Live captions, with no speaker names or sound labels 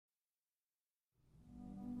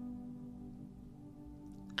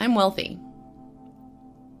I'm wealthy.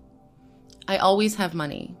 I always have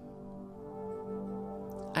money.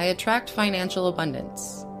 I attract financial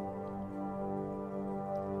abundance.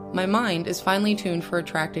 My mind is finely tuned for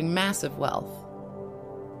attracting massive wealth.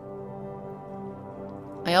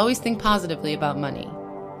 I always think positively about money.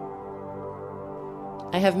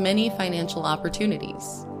 I have many financial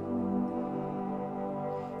opportunities.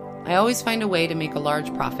 I always find a way to make a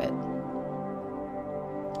large profit.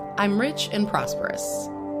 I'm rich and prosperous.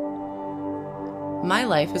 My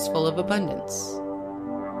life is full of abundance.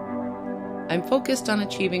 I'm focused on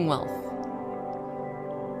achieving wealth.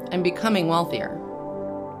 I'm becoming wealthier.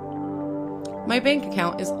 My bank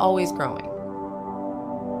account is always growing.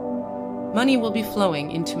 Money will be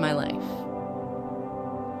flowing into my life.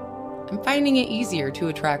 I'm finding it easier to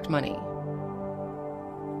attract money.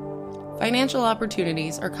 Financial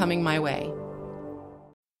opportunities are coming my way.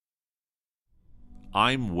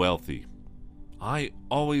 I'm wealthy. I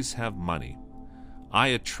always have money. I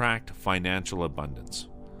attract financial abundance.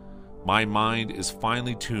 My mind is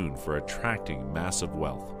finely tuned for attracting massive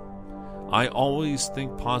wealth. I always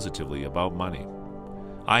think positively about money.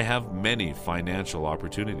 I have many financial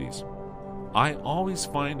opportunities. I always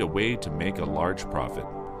find a way to make a large profit.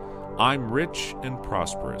 I'm rich and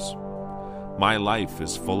prosperous. My life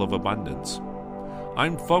is full of abundance.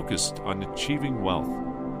 I'm focused on achieving wealth.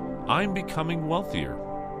 I'm becoming wealthier.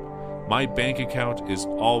 My bank account is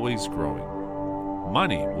always growing.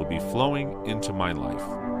 Money will be flowing into my life.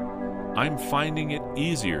 I'm finding it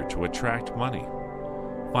easier to attract money.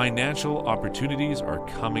 Financial opportunities are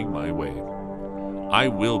coming my way. I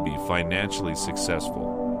will be financially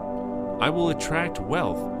successful. I will attract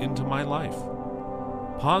wealth into my life.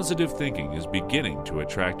 Positive thinking is beginning to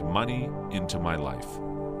attract money into my life.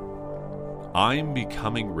 I'm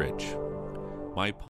becoming rich. My